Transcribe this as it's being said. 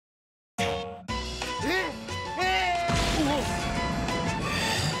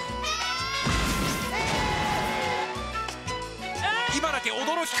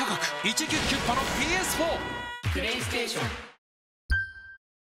驚き価格1キュッキュッパの PS4 PlayStation。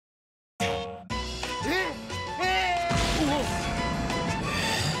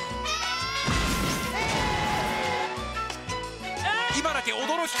今だけ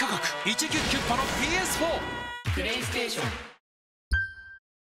驚き価格1キュッキュッパの PS4 PlayStation。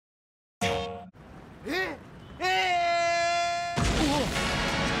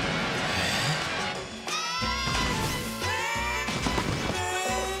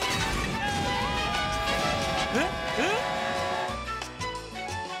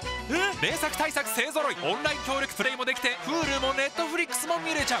名作大作勢ぞろい、オンライン協力プレイもできて Hulu も Netflix も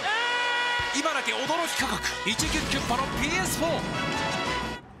見れちゃう。今だけ驚き価格1キュッキュッパの PS4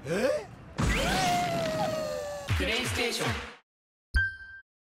 PlayStation。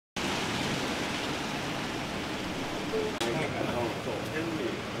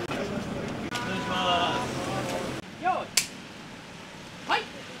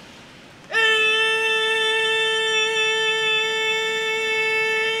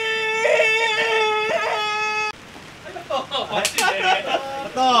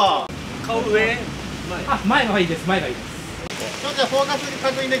顔上、前の方がいいです。前がいいです。ちょっとフォーカス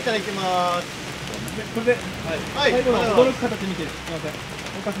確認できたらいきます。これで、はい、最後の驚く形見て、すみません。フ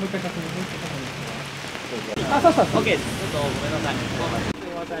ォーカスもう一回確認。あ、そうそう、オッケーです。ちょっとごめんなさい。す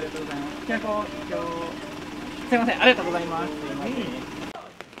みません、ありがとうございます。すみません、あり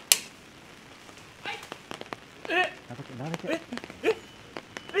がとうございます。すみません。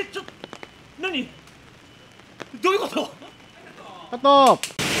ちょっと何どういうこと？カット。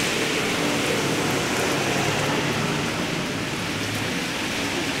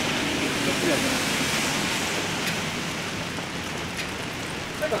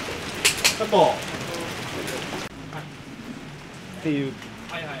カット。っていう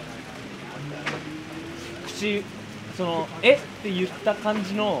口、そのえって言った感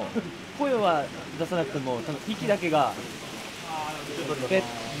じの声は出さなくても、多分息だけがペッ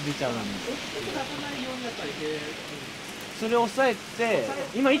出ちゃうんで、それを抑えて、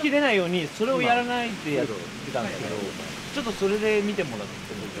今息出ないようにそれをやらないでやってたんですけど、ちょっとそれで見てもらって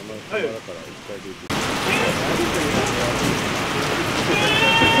も。は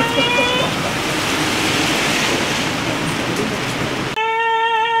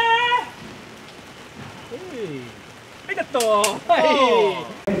い、カット。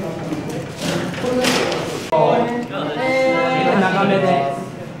長めで。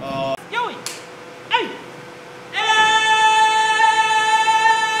用意。はい。は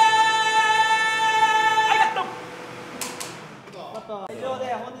い、カット。以上で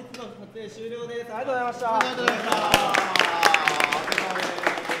本日の撮影終了です。ありがとうございました。ありがとうございました。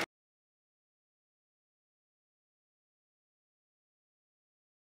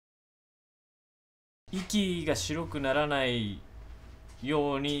息が白くならない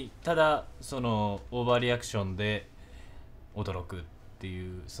ように、ただそのオーバーリアクションで驚くって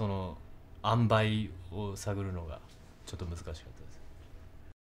いう、その塩梅を探るのがちょっと難しかったです。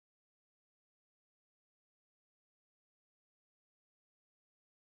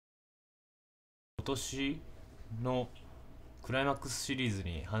今年のクライマックスシリーズ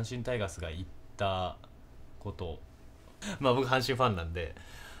に阪神タイガースが行ったこと、まあ僕阪神ファンなんで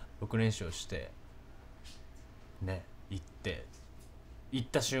6連勝してね、行っ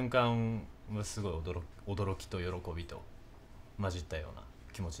た瞬間はすごい驚きと喜びと混じったような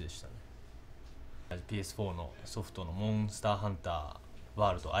気持ちでしたね。 PS4 のソフトのモンスターハンター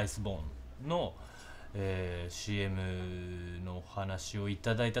ワールドアイスボーンの、CM のお話をい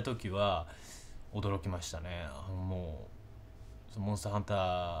ただいた時は驚きましたね。もうモンスターハンタ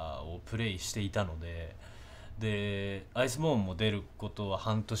ーをプレイしていたので、アイスボーンも出ることは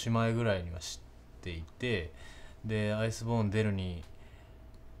半年前ぐらいには知っていて、でアイスボーン出るに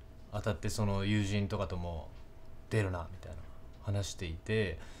あたってその友人とかとも出るなみたいな話してい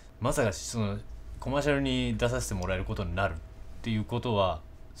て、まさかそのコマーシャルに出させてもらえることになるっていうことは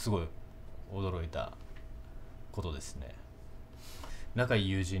すごい驚いたことですね。仲いい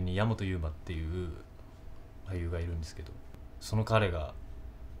友人に大和優馬っていう俳優がいるんですけど、その彼が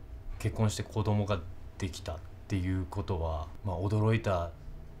結婚して子供ができたっていうことは、まあ、驚いた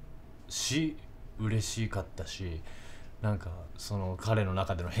し嬉しかったし、なんかその彼の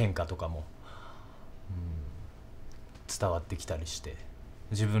中での変化とかも、伝わってきたりして、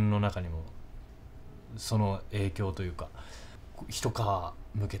自分の中にもその影響というか一皮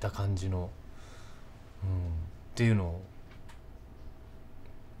向けた感じの、っていうのを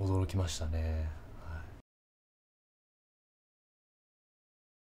驚きましたね。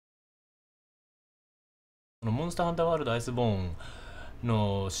モンスターハンターワールドアイスボーン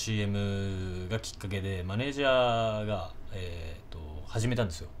の CM がきっかけで、マネージャーが、始めたん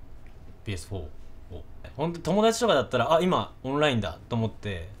ですよ PS4 を。本当に友達とかだったら今オンラインだと思っ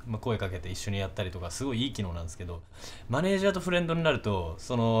て、声かけて一緒にやったりとかすごいいい機能なんですけど、マネージャーとフレンドになると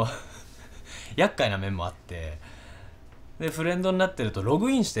その厄介な面もあって、でフレンドになってるとロ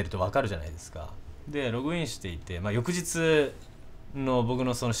グインしてると分かるじゃないですか。でログインしていて、翌日の僕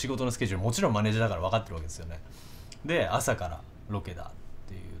のその仕事のスケジュールもちろんマネージャーだから分かってるわけですよね。で朝からロケだっ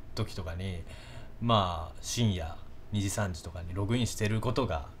ていう時とかに深夜2時3時とかにログインしてること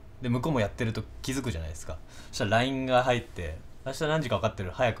がで向こうもやってると気づくじゃないですか。そしたら LINE が入って明日何時か分かって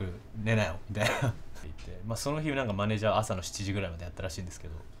る早く寝なよみたいなって言って、その日なんかマネージャー朝の7時ぐらいまでやったらしいんですけ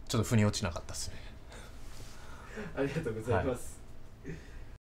ど、ちょっと腑に落ちなかったですね。ありがとうございます。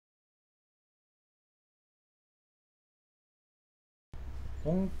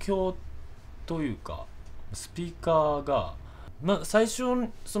音響というかスピーカーが、最初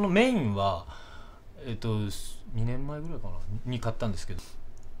そのメインは2年前ぐらいかなに買ったんですけど、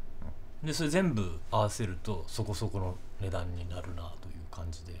でそれ全部合わせるとそこそこの値段になるなという感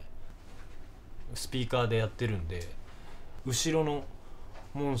じで、スピーカーでやってるんで後ろの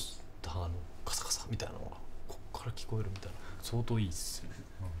モンスターのカサカサみたいなのがこっから聞こえるみたいな、相当いいっすよ、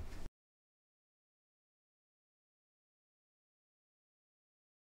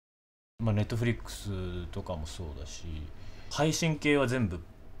ネットフリックスとかもそうだし、配信系は全部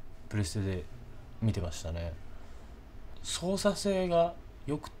プレステで見てましたね。操作性が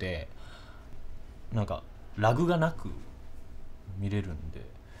良くてなんかラグがなく見れるんで、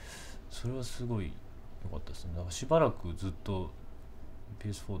それはすごい良かったですね。だからしばらくずっと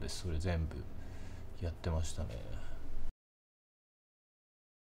PS4 でそれ全部やってましたね。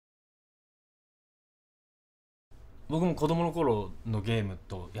僕も子供の頃のゲーム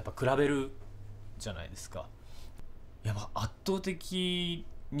とやっぱ比べるじゃないですか。圧倒的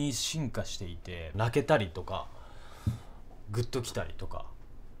に進化していて、泣けたりとかグッときたりとか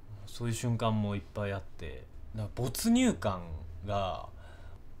そういう瞬間もいっぱいあって、没入感が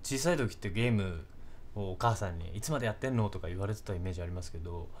小さい時ってゲームをお母さんに「いつまでやってんの?」とか言われてたイメージありますけ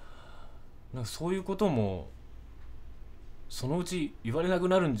ど、そういうこともそのうち言われなく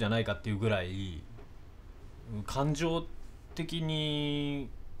なるんじゃないかっていうぐらい感情的に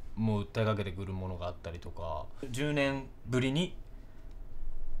も訴えかけてくるものがあったりとか、10年ぶりに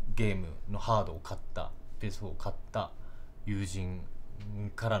ゲームのハードを買った PS4 を買った友人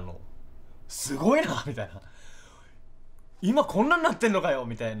からのすごいなみたいな、今こんなになってんのかよ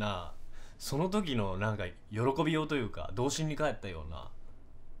みたいな、その時のなんか喜びようというか童心に帰ったような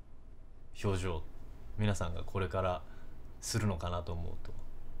表情、皆さんがこれからするのかなと思うと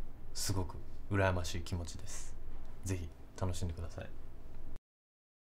すごく羨ましい気持ちです。ぜひ楽しんでください。